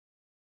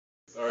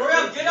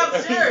Get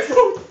upstairs!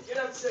 Get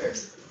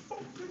upstairs!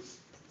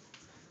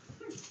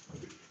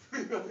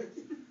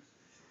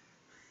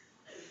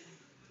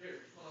 Here,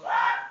 hold on.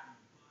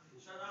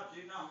 Shut up,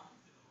 dude, no.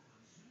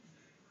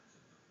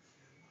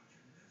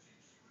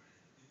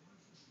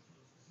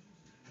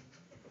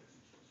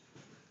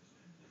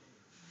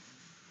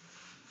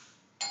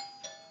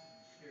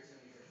 Here's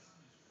gonna be yours.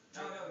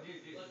 No,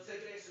 dude. Let's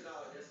take an extra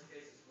dollar just in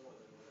case it's more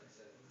than what I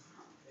said.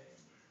 Okay.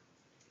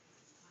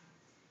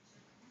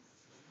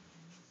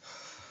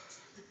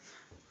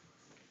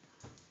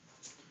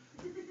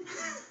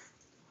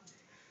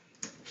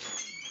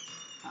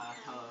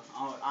 Hello.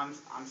 Oh,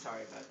 I'm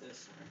sorry about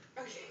this.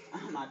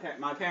 Okay.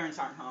 My parents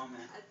aren't home.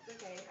 And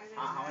That's okay. I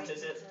know how much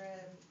is it?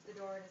 The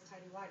door and it's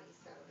tidy whitey,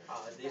 so.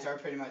 These are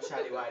pretty much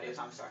tidy whities.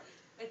 I'm sorry.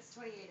 It's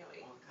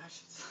 $28.08. Oh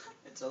gosh,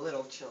 it's a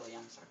little chilly.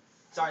 I'm sorry.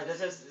 Sorry,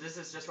 this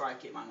is just where I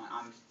keep my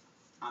money.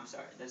 I'm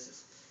sorry. This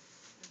is.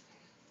 Okay.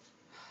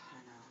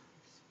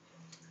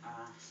 I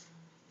know.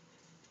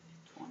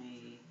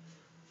 20.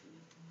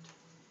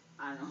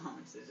 I don't know how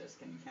much this is.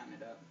 Can you count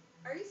it up?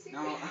 Are you serious?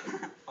 No.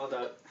 Hold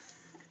up.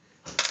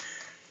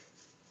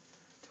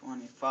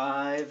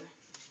 25,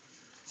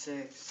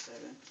 6,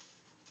 7.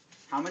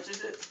 How much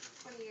is it?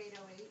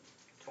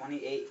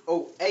 $28.08.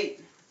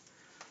 28.08.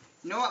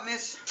 You know what,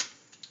 miss?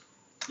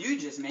 You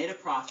just made a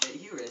profit.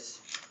 Here is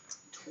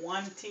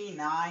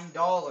 $29.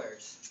 Right.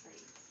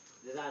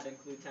 Does that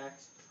include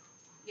tax?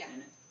 Yeah.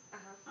 In it?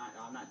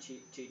 I'm not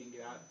cheating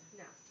you out.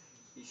 No.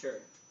 You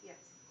sure? Yes.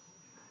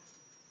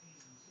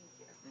 Thank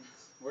you.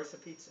 Thanks. Where's the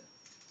pizza?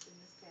 In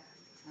this bag.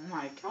 Oh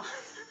my god.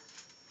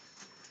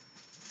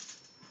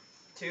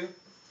 2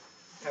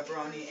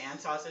 pepperoni and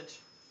sausage.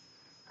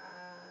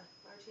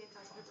 Large hand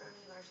tossed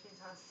pepperoni, large hand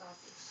tossed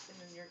sausage, and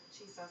then your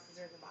cheese sauces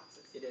are in the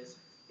boxes. It is.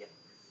 Yep.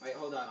 Wait,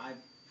 hold on. I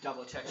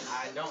double checked.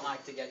 I don't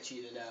like to get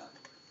cheated out.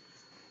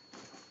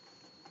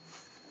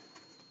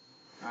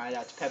 Alright,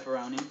 that's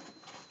pepperoni.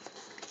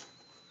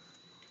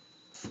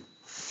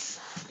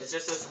 It's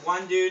just this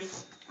one dude.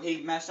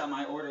 He messed up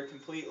my order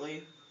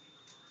completely.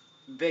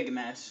 Big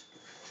mess.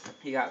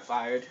 He got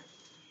fired.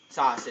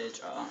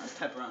 Sausage.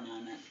 Pepperoni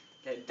on it.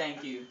 Okay,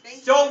 thank you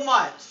so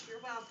much.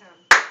 You're welcome.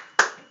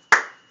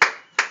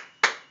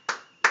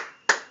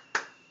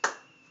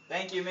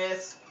 Thank you,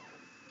 miss.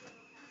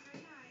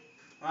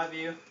 Love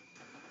you.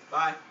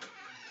 Bye.